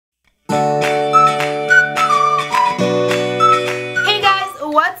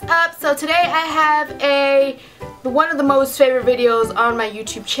so today I have one of the most favorite videos on my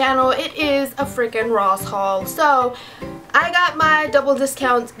YouTube channel. It is a freaking Ross haul. So I got my double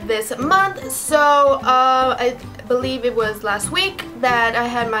discount this month, so I believe it was last week that I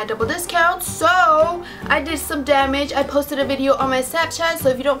had my double discount, so I did some damage. I posted a video on my Snapchat, so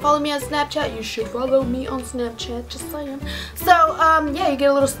if you don't follow me on Snapchat, you should follow me on Snapchat, just saying. So yeah, you get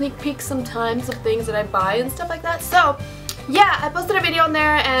a little sneak peek sometimes of things that I buy and stuff like that. So yeah, I posted a video on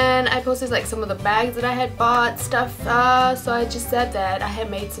there and I posted like some of the bags that I had bought, stuff, so I just said that I had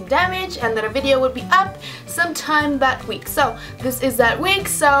made some damage and that a video would be up sometime that week. So this is that week,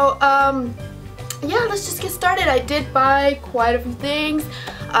 so yeah, let's just get started. I did buy quite a few things,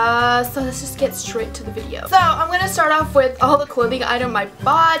 so let's just get straight to the video. So I'm going to start off with all the clothing item I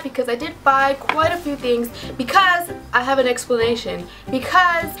bought, because I did buy quite a few things, because I have an explanation.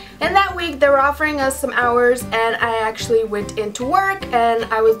 Because in that week they were offering us some hours and I actually went into work and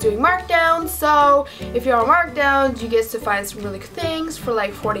I was doing markdowns. So if you're on markdowns, you get to find some really good things for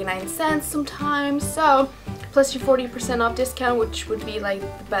like 49 cents sometimes. So plus your 40% off discount, which would be like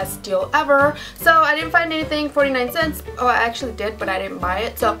the best deal ever. So I didn't find anything 49 cents. Oh, I actually did, but I didn't buy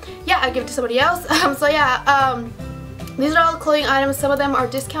it. So yeah, I give it to somebody else. So yeah, these are all clothing items. Some of them are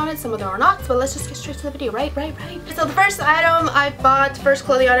discounted, some of them are not. So let's just get straight to the video, right? So the first item I bought, first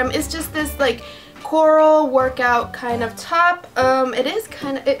clothing item, is just this like coral workout kind of top.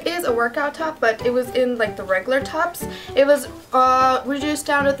 It is a workout top, but it was in like the regular tops. It was reduced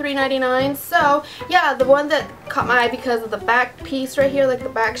down to $3.99. So yeah, the one that caught my eye because of the back piece right here, like the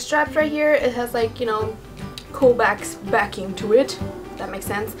back straps right here, it has like, you know, cool backing to it. That makes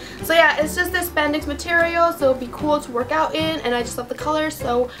sense. So yeah, it's just this spandex material, so it'd be cool to work out in, and I just love the color,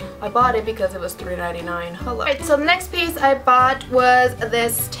 so I bought it because it was $3.99. Hello. Alright, so the next piece I bought was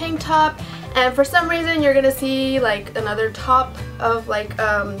this tank top, and for some reason you're gonna see like another top of like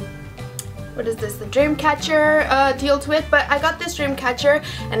what is this, the dream catcher deal to it, but I got this dream catcher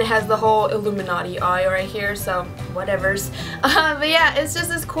and it has the whole Illuminati eye right here, so whatevers. But yeah, it's just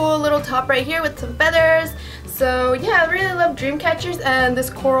this cool little top right here with some feathers. So yeah, I really love dream catchers, and this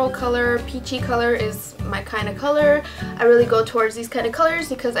coral color, peachy color, is my kind of color. I really go towards these kind of colors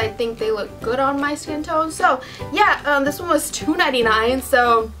because I think they look good on my skin tone. So yeah, this one was $2.99,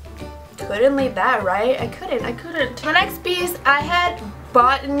 so couldn't leave that, right? I couldn't. The next piece I had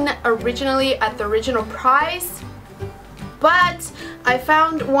bought originally at the original price, but I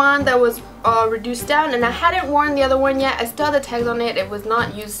found one that was reduced down, and I hadn't worn the other one yet. I still had the tags on it. It was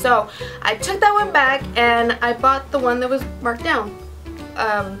not used, so I took that one back and I bought the one that was marked down.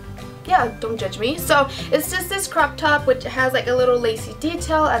 Yeah, don't judge me. So it's just this crop top which has like a little lacy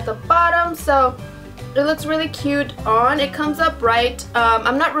detail at the bottom, so it looks really cute on. It comes up right.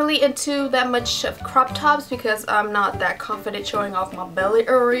 I'm not really into that much of crop tops because I'm not that confident showing off my belly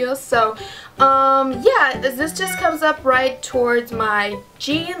area. So yeah, this just comes up right towards my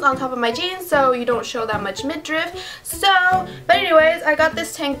jeans, on top of my jeans, so you don't show that much midriff. So, but anyways, I got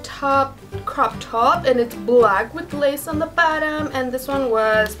this tank top, crop top, and it's black with lace on the bottom, and this one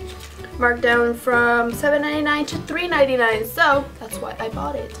was marked down from $7.99 to $3.99, so that's why I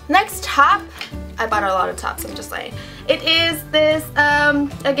bought it. Next top, I bought a lot of tops, I'm just saying. It is this,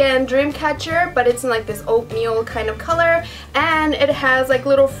 again, dream catcher, but it's in like this oatmeal kind of color, and it has like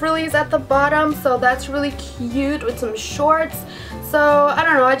little frillies at the bottom, so that's really cute with some shorts. So I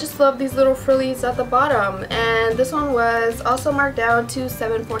don't know, I just love these little frillies at the bottom, and this one was also marked down to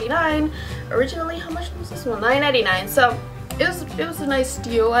 $7.49. Originally, how much was this one? $9.99. So it was a nice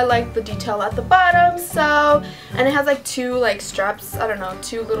deal. I like the detail at the bottom. So, and it has like two like straps, I don't know,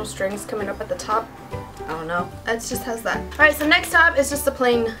 two little strings coming up at the top. I don't know, it just has that. Alright, so next top is just a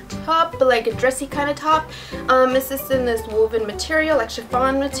plain top, but like a dressy kind of top. It's just in this woven material, like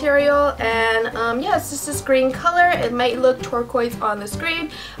chiffon material, and yeah, it's just this green color. It might look turquoise on the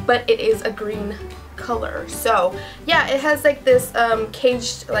screen, but it is a green color. So yeah, it has like this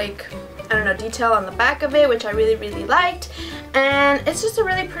caged, like, I don't know, detail on the back of it, which I really liked, and it's just a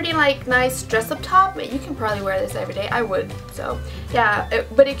really pretty, like, nice dress-up top. You can probably wear this every day. I would. So yeah,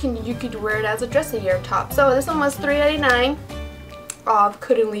 but you could wear it as a dressier top. So this one was $3.99 off.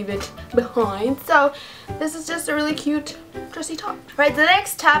 Couldn't leave it behind. So this is just a really cute dressy top. Right, the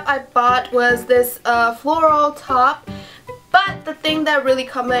next top I bought was this floral top. But the thing that really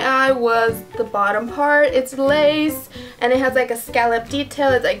caught my eye was the bottom part. It's lace, and it has like a scallop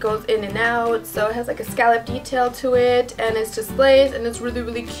detail. It like goes in and out, so it has like a scallop detail to it, and it's just lace, and it's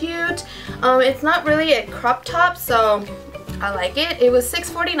really cute. It's not really a crop top, so I like it. It was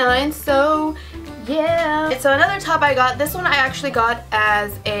 $6.49, so yeah. So another top I got, this one I actually got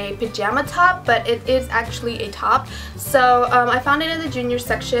as a pajama top, but it is actually a top. So I found it in the junior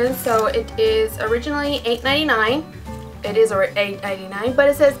section. So it is originally $8.99. It is $8.99, but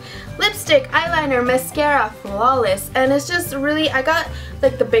it says lipstick, eyeliner, mascara, flawless, and it's just really, I got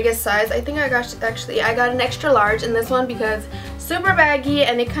like the biggest size. I think I got an extra large in this one because super baggy,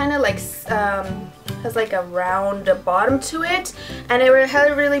 and it kind of like has like a round bottom to it, and it had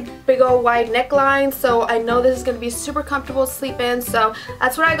a really big old wide neckline, so I know this is going to be super comfortable to sleep in, so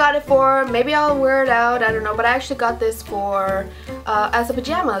that's what I got it for. Maybe I'll wear it out, I don't know, but I actually got this for as a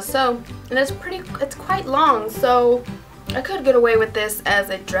pajama. So, and it's quite long, so I could get away with this as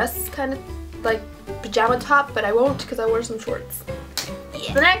a dress kind of like pajama top, but I won't because I wear some shorts.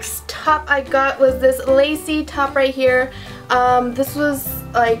 Yeah. The next top I got was this lacy top right here. This was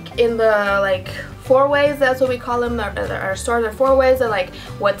like in the like 4-ways, that's what we call them. Our stores are 4-ways. They're like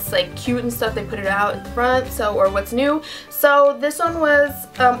what's like cute and stuff, they put it out in the front, so, or what's new. So this one was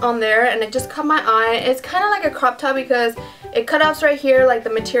on there, and it just caught my eye. It's kind of like a crop top because it cut offs right here, like the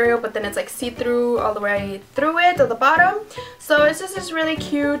material, but then it's like see-through all the way through it at the bottom. So it's just this really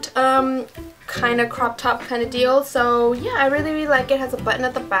cute kind of crop top kind of deal. So yeah, I really like it. It has a button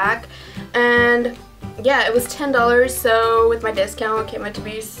at the back, and yeah, it was $10, so with my discount it came out to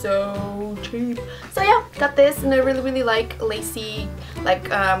be so cheap. So yeah, got this, and I really like lacy, like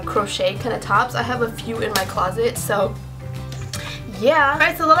crochet kind of tops. I have a few in my closet, so yeah.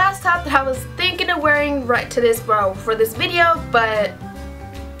 Alright, so the last top that I was thinking of wearing right to this for this video, but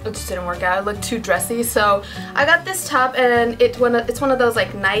it just didn't work out. It looked too dressy, so I got this top, and it's one of those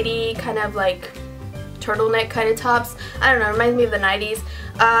like nighty kind of like turtleneck kind of tops. I don't know, it reminds me of the 90s.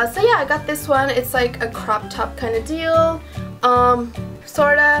 So yeah, I got this one. It's like a crop top kind of deal,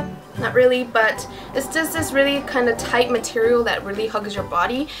 sorta, not really, but it's just this really kind of tight material that really hugs your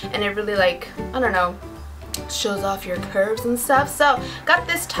body, and it really, like, I don't know, shows off your curves and stuff. So got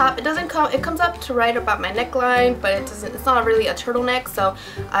this top. It comes up to right about my neckline, but it's not really a turtleneck, so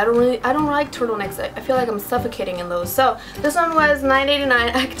I don't like turtlenecks. I feel like I'm suffocating in those. So this one was $9.89.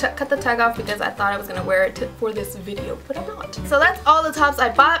 I cut the tag off because I thought I was gonna wear it for this video, but I'm not. So that's all the tops I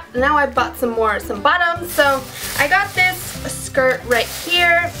bought. Now I bought some bottoms. So I got this skirt right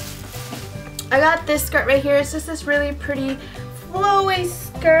here. It's just this really pretty flowy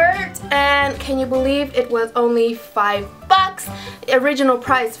skirt, and can you believe it was only $5? Original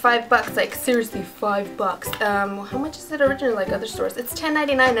price $5, like seriously $5. How much is it originally like other stores? It's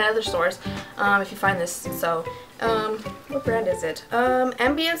 $10.99 at other stores, if you find this. So what brand is it?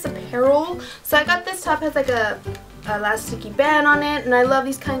 Ambience Apparel. So I got this top, has like a elasticy band on it, and I love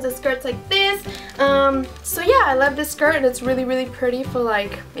these kinds of skirts like this. So yeah, I love this skirt, and it's really pretty for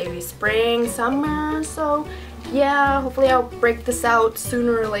like maybe spring, summer. So yeah, hopefully I'll break this out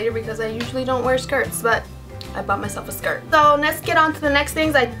sooner or later because I usually don't wear skirts, but I bought myself a skirt. So let's get on to the next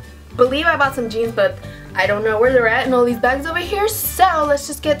things. I believe I bought some jeans, but I don't know where they're at in all these bags over here. So let's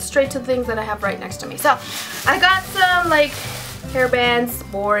just get straight to the things that I have right next to me. So I got some like hair bands,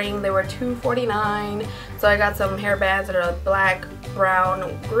 boring. They were $2.49. So I got some hair bands that are black,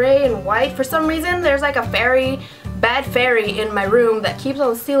 brown, gray, and white. For some reason, there's like a bad fairy in my room that keeps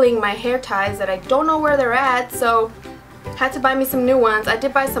on stealing my hair ties that I don't know where they're at, so had to buy me some new ones. I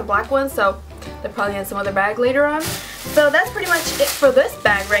did buy some black ones, so they're probably in some other bag later on. So that's pretty much it for this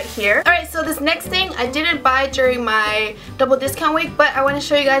bag right here. Alright, so this next thing I didn't buy during my double discount week, but I want to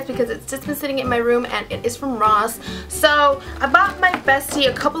show you guys because it's just been sitting in my room, and it is from Ross. So I bought my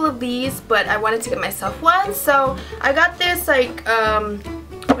bestie a couple of these, but I wanted to get myself one. So I got this like,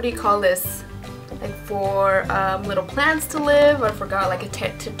 what do you call this? Like for little plants to live. I forgot, like a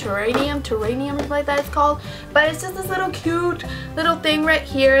terrarium or something like that it's called. But it's just this little cute little thing right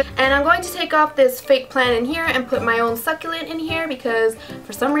here. And I'm going to take off this fake plant in here and put my own succulent in here because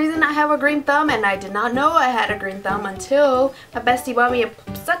for some reason I have a green thumb, and I did not know I had a green thumb until my bestie bought me a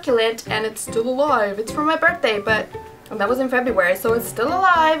succulent, and it's still alive. It's for my birthday, but that was in February, so it's still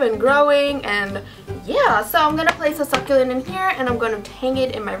alive and growing, and yeah. So I'm gonna place a succulent in here, and I'm gonna hang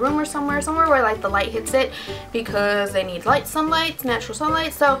it in my room or somewhere where like the light hits it, because they need sunlight, natural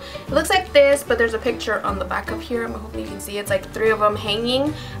sunlight. So it looks like this, but there's a picture on the back of here. Hopefully you can see it's like 3 of them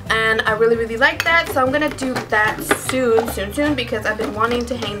hanging, and I really like that. So I'm gonna do that soon because I've been wanting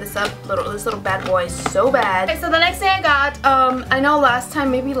to hang this up, this little bad boy so bad. Okay, so the next thing I got, I know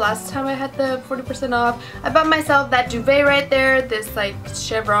maybe last time I had the 40% off, I bought myself that duvet right there, this like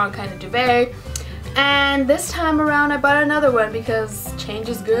chevron kind of duvet. And this time around I bought another one because change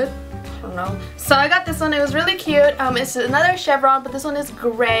is good. don't know. So I got this one. It was really cute. It's another chevron, but this one is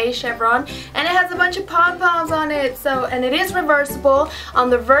gray chevron, and it has a bunch of pom-poms on it. So, and it is reversible. On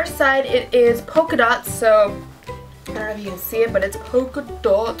the reverse side, it is polka dots. So I don't know if you can see it, but it's polka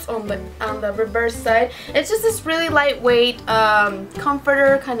dots on the reverse side. It's just this really lightweight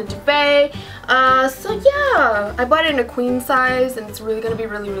comforter kind of duvet. So yeah, I bought it in a queen size, and it's really gonna be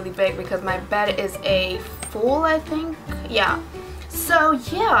really big because my bed is a full, I think. Yeah. So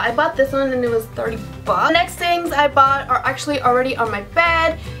yeah, I bought this one and it was 30 bucks. The next things I bought are actually already on my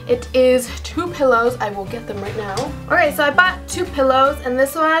bed. It is 2 pillows. I will get them right now. Okay, so I bought 2 pillows, and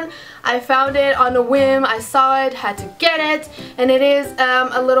this one I found it on a whim. I saw it, had to get it, and it is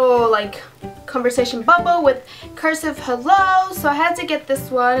a little like conversation bubble with cursive hello, so I had to get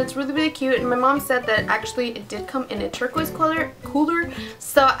this one. It's really cute, and my mom said that actually it did come in a turquoise cooler.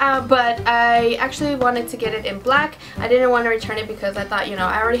 So but I actually wanted to get it in black. I didn't want to return it because I thought, you know,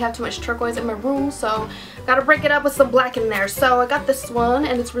 I already have too much turquoise in my room, so gotta break it up with some black in there. So I got this one,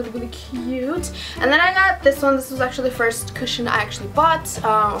 and it's really cute. And then I got this one. This was actually the first cushion I actually bought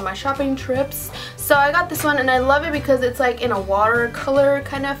on my shopping trips. So I got this one, and I love it because it's like in a watercolor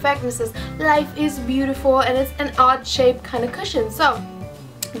kind of effect, and it says life is beautiful, and it's an odd shaped kind of cushion. So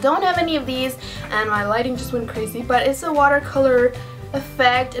I don't have any of these, and my lighting just went crazy, but it's a watercolor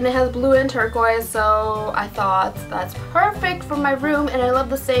effect, and it has blue and turquoise, so I thought that's perfect for my room, and I love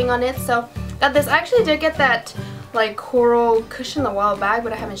the saying on it. So got this. I actually did get that like coral cushion a while back,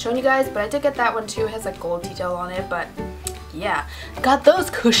 but I haven't shown you guys, but I did get that one too. It has like gold detail on it, but yeah, got those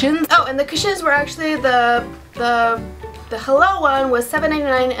cushions. Oh, and the cushions were actually the hello one was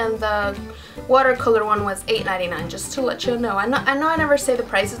 $7.99 and the watercolor one was $8.99, just to let you know. I know I never say the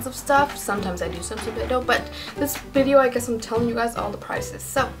prices of stuff. Sometimes I do, sometimes I don't, but this video I guess I'm telling you guys all the prices.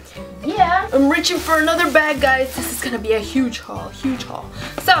 So yeah, I'm reaching for another bag, guys. This is gonna be a huge haul.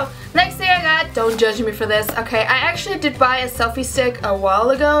 So next thing I got, don't judge me for this, okay, I actually did buy a selfie stick a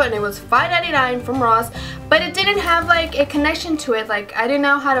while ago, and it was $5.99 from Ross, but it didn't have like a connection to it. Like I didn't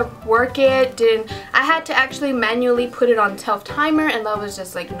know how to work it. I had to actually manually put it on timer, and that was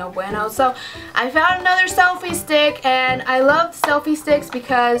just like no bueno. So I found another selfie stick, and I love selfie sticks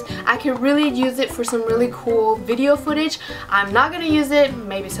because I can really use it for some really cool video footage. I'm not gonna use it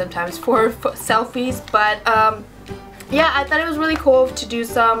maybe sometimes for selfies, but yeah, I thought it was really cool to do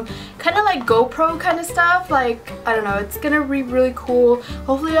some kind of like GoPro kind of stuff. Like, I don't know, it's gonna be really cool.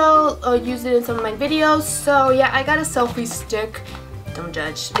 Hopefully I'll use it in some of my videos. So yeah, I got a selfie stick. Don't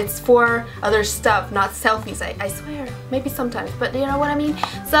judge. It's for other stuff, not selfies, I swear. Maybe sometimes, but you know what I mean?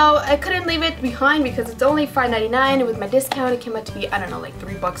 So I couldn't leave it behind because it's only $5.99, and with my discount it came out to be, I don't know, like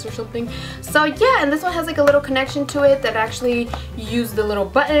 $3 or something. So yeah, and this one has like a little connection to it that actually used the little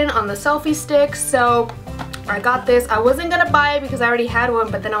button on the selfie stick. So I got this. I wasn't gonna buy it because I already had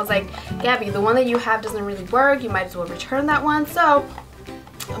one, but then I was like, Gabby, the one that you have doesn't really work. You might as well return that one. So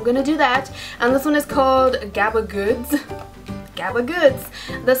I'm gonna do that. And this one is called Gabba Goods. Gabba Goods,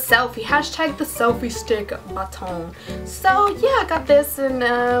 the selfie, hashtag the selfie stick baton. So yeah, I got this, and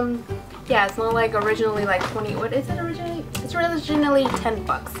yeah, it's not like originally like 20, what is it originally? It's originally 10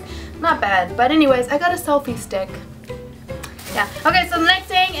 bucks. Not bad, but anyways, I got a selfie stick. Yeah, okay, so the next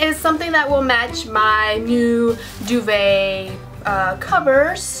thing is something that will match my new duvet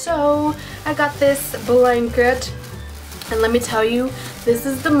cover. So I got this blanket, and let me tell you, this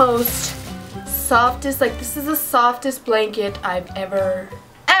is the most softest, like this is the softest blanket I've ever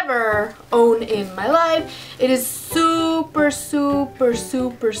owned in my life. It is super soft.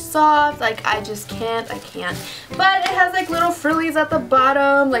 Like I can't. But it has like little frillies at the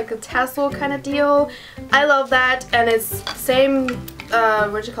bottom, like a tassel kind of deal. I love that, and it's same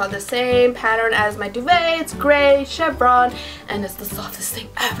the same pattern as my duvet. It's gray chevron, and it's the softest thing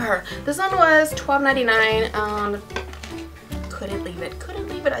ever. This one was $12.99. Couldn't leave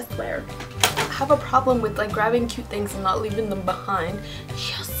it, I swear. I have a problem with like grabbing cute things and not leaving them behind.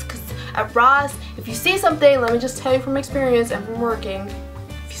 Yes, because at Ross, if you see something, let me just tell you from experience and from working,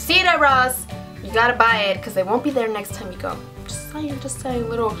 if you see it at Ross, you gotta buy it because they won't be there next time you go. Just saying,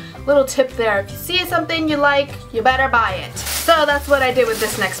 little tip there. If you see something you like, you better buy it. So that's what I did with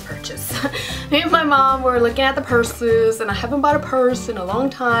this next purchase. Me and my mom were looking at the purses, and I haven't bought a purse in a long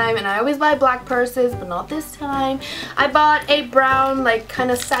time, and I always buy black purses, but not this time. I bought a brown like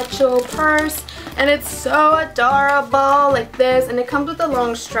kind of satchel purse, and it's so adorable, like this, and it comes with a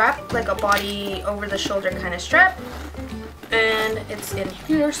long strap, like a body over the shoulder kind of strap. And it's in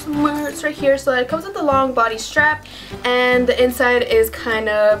here somewhere, it's right here. So it comes with a long body strap, and the inside is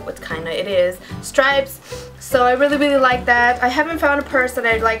it is stripes. So I really like that. I haven't found a purse that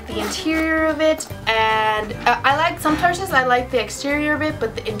I like the interior of it, and I like some purses, I like the exterior of it,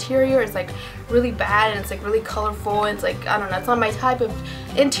 but the interior is like really bad and it's like really colorful and it's like, I don't know, it's not my type of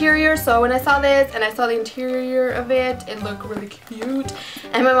interior. So when I saw this and I saw the interior of it, it looked really cute,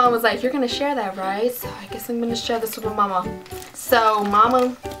 and my mom was like, you're gonna share that, right? So I guess I'm gonna share this with my mama. So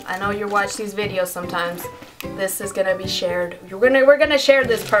mama, I know you watch these videos sometimes. This is gonna be shared. We're gonna share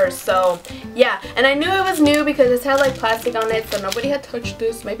this purse. So yeah, and I knew it was new because it had like plastic on it, so nobody had touched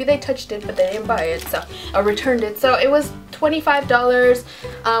this. Maybe they touched it, but they didn't buy it, so I returned it. So it was $25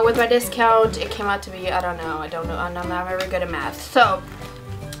 with my discount. It came out to be, I don't know. I'm not very good at math. So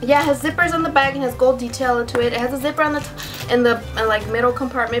yeah, it has zippers on the back and has gold detail into it. It has a zipper on in the like middle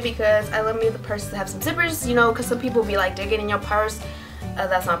compartment because I love me the purse to have some zippers, you know, because some people be like digging in your purse.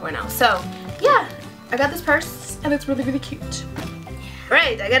 That's not going out. So yeah, I got this purse and it's really cute.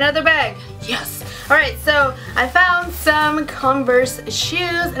 Alright, I got another bag. Yes. Alright, so I found some Converse shoes,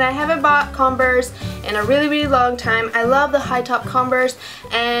 and I haven't bought Converse in a really long time. I love the high top Converse,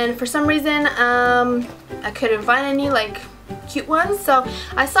 and for some reason I couldn't find any like cute ones, so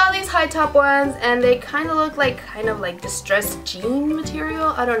I saw these high top ones and they kind of look like distressed jean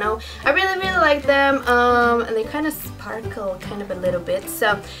material. I don't know, I really like them, and they kind of sparkle kind of a little bit.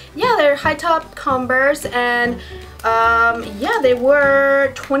 So yeah, they're high top Converse, and yeah, they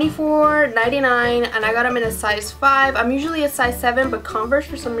were $24.99 and I got them in a size 5. I'm usually a size 7, but Converse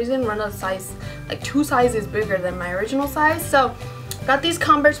for some reason run a size like 2 sizes bigger than my original size. So got these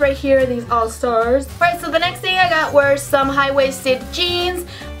Converse right here, these All-Stars. Right, so the next thing I got were some high-waisted jeans.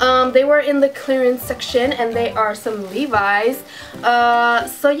 They were in the clearance section, and they are some Levi's.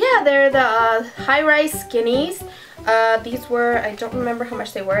 So yeah, they're the high-rise skinnies. These were, I don't remember how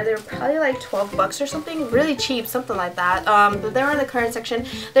much they were. They were probably like 12 bucks or something, really cheap, something like that. But they were in the clearance section.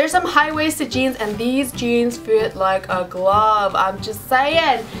 There's some high-waisted jeans, and these jeans fit like a glove. I'm just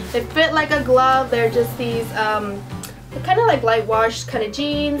saying, they fit like a glove. They're just these they're kind of like light washed kind of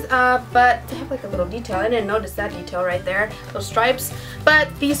jeans, but they have like a little detail. I didn't notice that detail right there, those stripes. But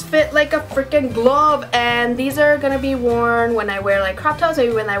these fit like a freaking glove, and these are gonna be worn when I wear like crop tops,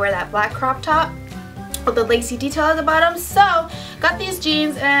 maybe when I wear that black crop top with the lacy detail at the bottom. So got these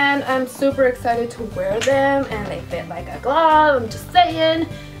jeans and I'm super excited to wear them, and they fit like a glove. I'm just saying,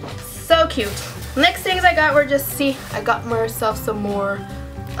 so cute. Next things I got were I got myself some more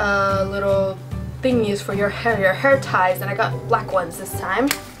little thingies for your hair ties, and I got black ones this time.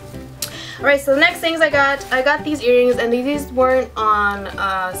 Alright, so the next things I got these earrings, and these weren't on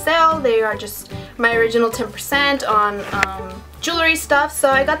sale. They are just my original 10% on jewelry stuff. So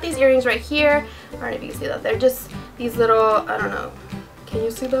I got these earrings right here. I don't know if you can see that. They're just these little, I don't know, can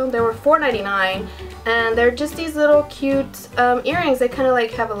you see them? They were $4.99, and they're just these little cute earrings. They kind of like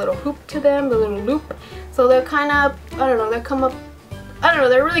have a little hoop to them, the little loop. So they're kind of, I don't know, they come up, I don't know,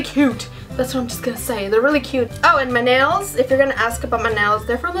 they're really cute. That's what I'm just gonna say. They're really cute. Oh, and my nails, if you're gonna ask about my nails,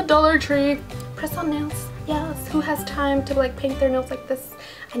 they're from the Dollar Tree. Press-on nails. Yes, who has time to like paint their nails like this?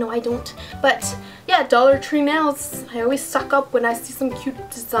 I know I don't. But yeah, Dollar Tree nails. I always suck up when I see some cute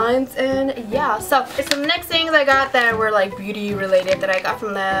designs, and yeah. So the next things I got that were like beauty related that I got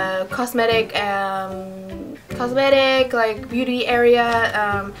from the cosmetic like beauty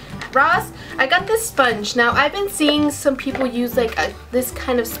area Ross. I got this sponge. Now I've been seeing some people use like this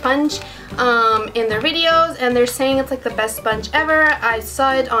kind of sponge in their videos, and they're saying it's like the best sponge ever. I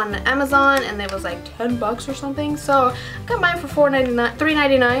saw it on Amazon and it was like 10 bucks or something, so I got mine for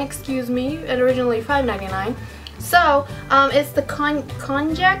 $3.99, excuse me, and originally $5.99. So it's the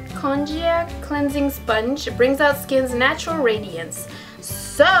Konjac cleansing sponge. It brings out skin's natural radiance.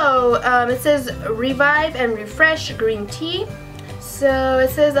 So it says revive and refresh green tea. So it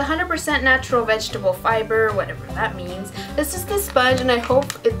says 100% natural vegetable fiber, whatever that means. It's just this sponge, and I hope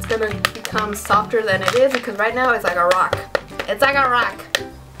it's gonna become softer than it is, because right now it's like a rock. It's like a rock.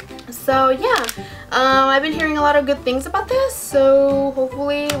 So yeah, I've been hearing a lot of good things about this, so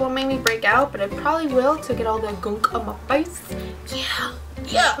hopefully it won't make me break out, but it probably will to get all the gunk on my face. Yeah.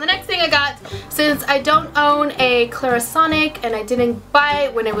 The next thing I got, since I don't own a Clarisonic and I didn't buy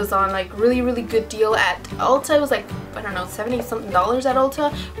it when it was on like really good deal at Ulta, it was like, I don't know, $70 something at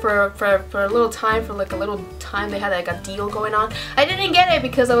Ulta for a little time, they had like a deal going on. I didn't get it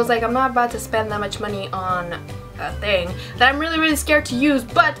because I was like, I'm not about to spend that much money on a thing that I'm really scared to use,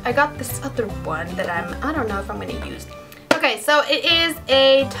 but I got this other one that I don't know if I'm going to use. Okay, so it is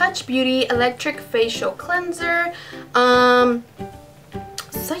a Touch Beauty Electric Facial Cleanser.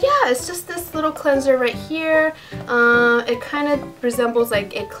 So yeah, it's just this little cleanser right here. It kind of resembles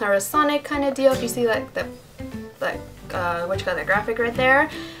like a Clarisonic kind of deal. If you see like the the graphic right there.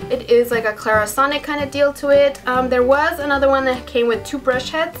 It is like a Clarisonic kind of deal to it. There was another one that came with 2 brush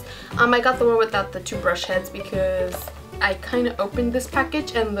heads. I got the one without the 2 brush heads because I kind of opened this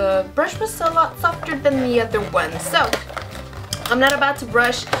package and the brush was a lot softer than the other one. So I'm not about to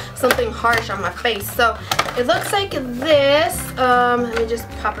brush something harsh on my face. So it looks like this. Let me just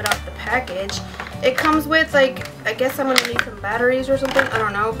pop it off the package. It comes with, like, I guess I'm gonna need some batteries or something, I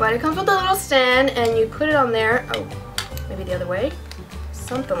don't know, but it comes with a little stand and you put it on there. Oh, maybe the other way,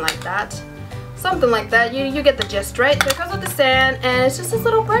 something like that, you get the gist, right? So it comes with the stand and it's just this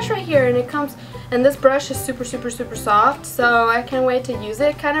little brush right here, and it comes, and this brush is super soft, so I can't wait to use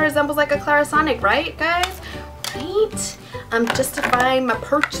it. Kind of resembles like a Clarisonic, right guys? Right? I'm justifying my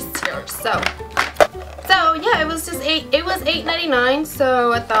purchase here. So yeah, it was $8.99,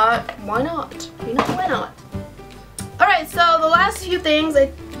 so I thought, why not? You know, why not? Alright, so the last few things, I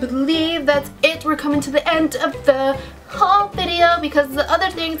believe that's it. We're coming to the end of the haul video because the other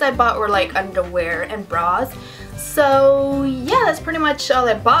things I bought were like underwear and bras. So yeah, that's pretty much all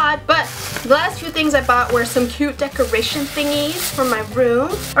I bought, but the last few things I bought were some cute decoration thingies for my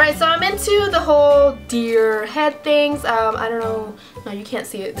room. Alright, so I'm into the whole deer head things. I don't know, no, you can't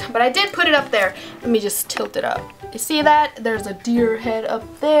see it, but I did put it up there. Let me just tilt it up. You see that? There's a deer head up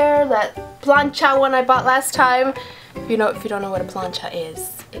there, that plancha one I bought last time. If you don't know what a plancha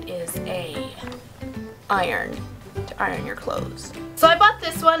is, it is a iron to iron your clothes. So I bought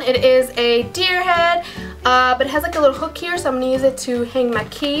this one. It is a deer head, but it has like a little hook here, so I'm gonna use it to hang my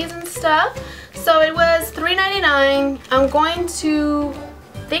keys and stuff. So it was $3.99. I'm going to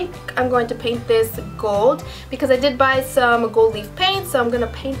paint this gold because I did buy some gold leaf paint, so I'm gonna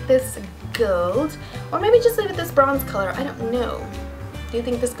paint this gold, or maybe just leave it this bronze color. I don't know. Do you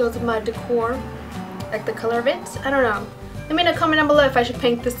think this goes with my decor, like the color of it? I don't know. Let me know in a comment down below if I should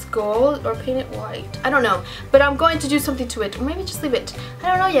paint this gold or paint it white. I don't know, but I'm going to do something to it, or maybe just leave it. I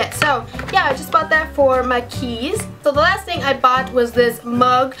don't know yet. So yeah, I just bought that for my keys. So the last thing I bought was this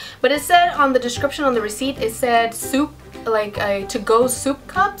mug, but it said on the description on the receipt, it said soup, like a to-go soup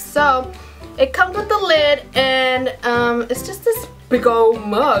cup. So it comes with the lid, and it's just this big old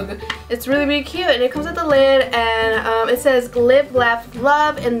mug. It's really cute, and it comes with the lid, and it says live, laugh,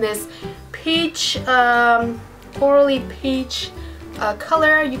 love in this peach, corally peach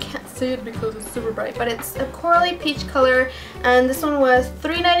color. You can't see it because it's super bright, but it's a corally peach color, and this one was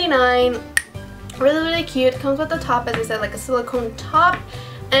 $3.99. Really cute. Comes with the top, as I said, like a silicone top,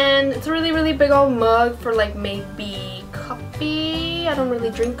 and it's a really big old mug for like maybe coffee. I don't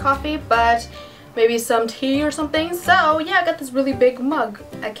really drink coffee, but maybe some tea or something. So yeah, I got this really big mug.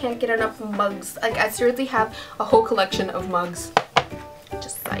 I can't get enough mugs. Like, I seriously have a whole collection of mugs.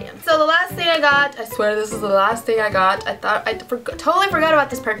 Just saying. So the last thing I got, I swear this is the last thing I got. I thought I totally forgot about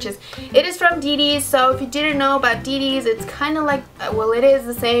this purchase. It is from DD's. So if you didn't know about DD's, it's kind of like, well, it is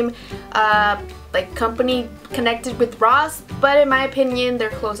the same like company connected with Ross, but in my opinion their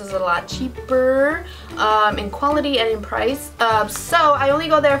clothes is a lot cheaper in quality and in price. So I only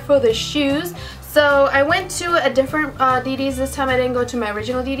go there for the shoes. So I went to a different DD's this time. I didn't go to my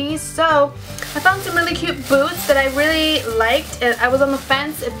original DD's. So I found some really cute boots that I really liked, and I was on the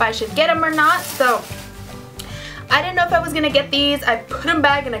fence if I should get them or not. So I didn't know if I was gonna get these. I put them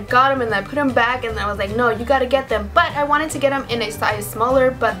back and I got them, and I put them back, and I was like, no, you gotta get them. But I wanted to get them in a size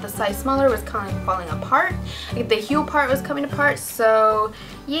smaller, but the size smaller was kind of falling apart. Like the heel part was coming apart. So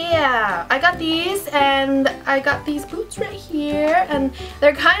yeah, I got these, and I got these boots right here, and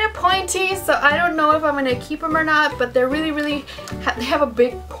they're kind of pointy, so I don't know if I'm gonna keep them or not, but they're they have a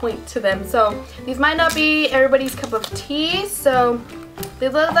big point to them. So these might not be everybody's cup of tea. So they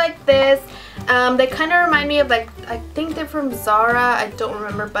look like this. They kind of remind me of, like, I think they're from Zara, I don't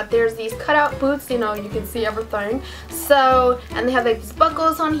remember, but there's these cutout boots, you know, you can see everything. So, and they have like these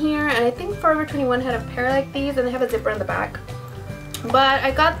buckles on here, and I think Forever 21 had a pair like these, and they have a zipper in the back. But I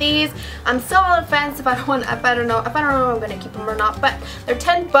got these. I'm still on the fence if I don't know if I'm gonna keep them or not. But they're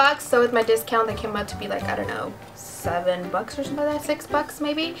 10 bucks, so with my discount they came out to be like, I don't know, $7 or something like that, $6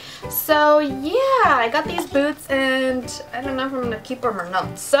 maybe. So yeah, I got these boots, and I don't know if I'm gonna keep them or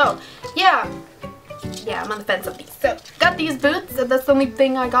not. So yeah, I'm on the fence of these. So got these boots, and that's the only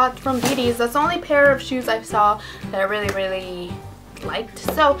thing I got from DD's. That's the only pair of shoes I saw that I really liked.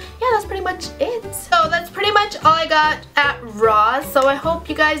 So yeah, that's pretty much it. So that's pretty much all I got at Ross. So I hope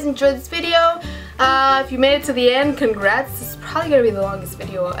you guys enjoyed this video. If you made it to the end, congrats. This is probably gonna be the longest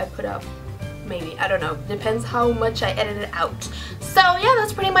video I put up. Maybe, I don't know, depends how much I edit it out. So yeah,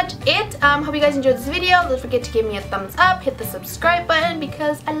 that's pretty much it. Hope you guys enjoyed this video. Don't forget to give me a thumbs up, hit the subscribe button,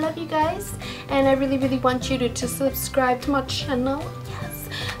 because I love you guys, and I really want you to subscribe to my channel. Yes.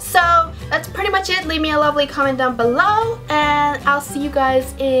 So that's pretty much it. Leave me a lovely comment down below, and I'll see you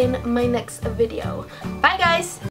guys in my next video. Bye guys!